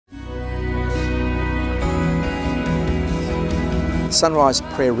Sunrise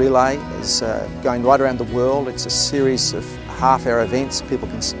Prayer Relay is going right around the world. It's a series of half-hour events. People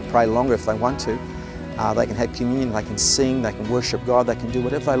can pray longer if they want to. They can have communion, they can sing, they can worship God, they can do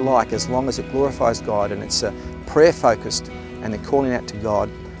whatever they like as long as it glorifies God, and it's prayer focused, and they're calling out to God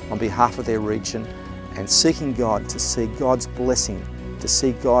on behalf of their region and seeking God to see God's blessing, to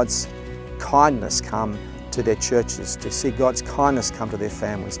see God's kindness come to their churches, to see God's kindness come to their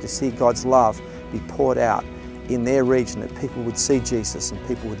families, to see God's love be poured out in their region, that people would see Jesus and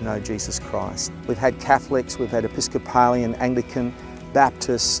people would know Jesus Christ. We've had Catholics, we've had Episcopalian, Anglican,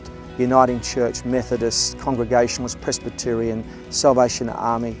 Baptist, Uniting Church, Methodist, Congregationalist, Presbyterian, Salvation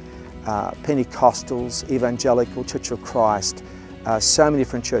Army, Pentecostals, Evangelical, Church of Christ, so many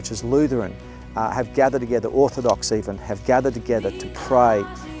different churches, Lutheran, have gathered together, Orthodox even, have gathered together to pray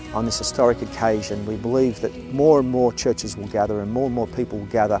on this historic occasion. We believe that more and more churches will gather and more people will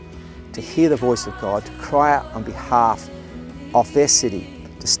gather to hear the voice of God, to cry out on behalf of their city,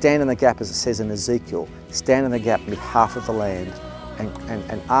 to stand in the gap, as it says in Ezekiel, stand in the gap on behalf of the land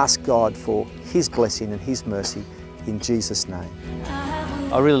and ask God for His blessing and His mercy in Jesus' name.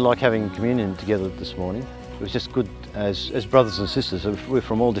 I really like having communion together this morning. It was just good as brothers and sisters. We're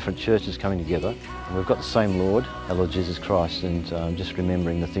from all different churches coming together, and we've got the same Lord, our Lord Jesus Christ, and just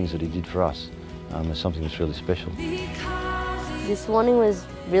remembering the things that He did for us is something that's really special. This morning was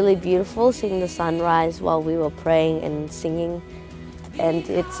really beautiful, seeing the sunrise while we were praying and singing, and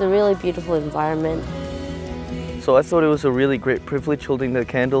it's a really beautiful environment. So I thought it was a really great privilege holding the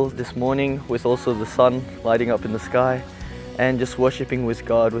candles this morning, with also the sun lighting up in the sky, and just worshipping with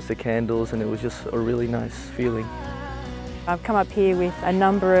God with the candles, and it was just a really nice feeling. I've come up here with a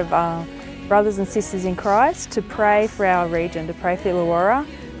number of brothers and sisters in Christ to pray for our region, to pray for Illawarra.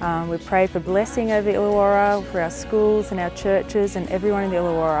 We pray for blessing over Illawarra, for our schools and our churches and everyone in the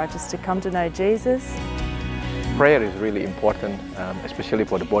Illawarra, just to come to know Jesus. Prayer is really important, especially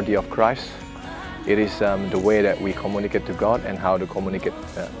for the body of Christ. It is the way that we communicate to God and how to communicate,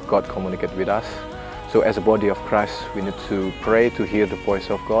 God communicate with us. So as a body of Christ, we need to pray to hear the voice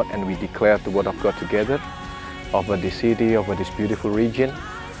of God, and we declare the word of God together over this city, over this beautiful region.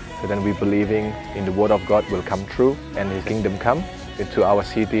 So then we're believing in the word of God will come true and His kingdom come into our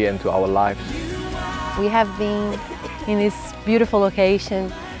city and to our lives. We have been in this beautiful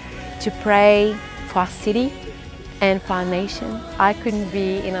occasion to pray for our city and for our nation. I couldn't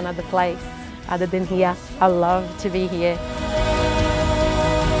be in another place other than here. I love to be here.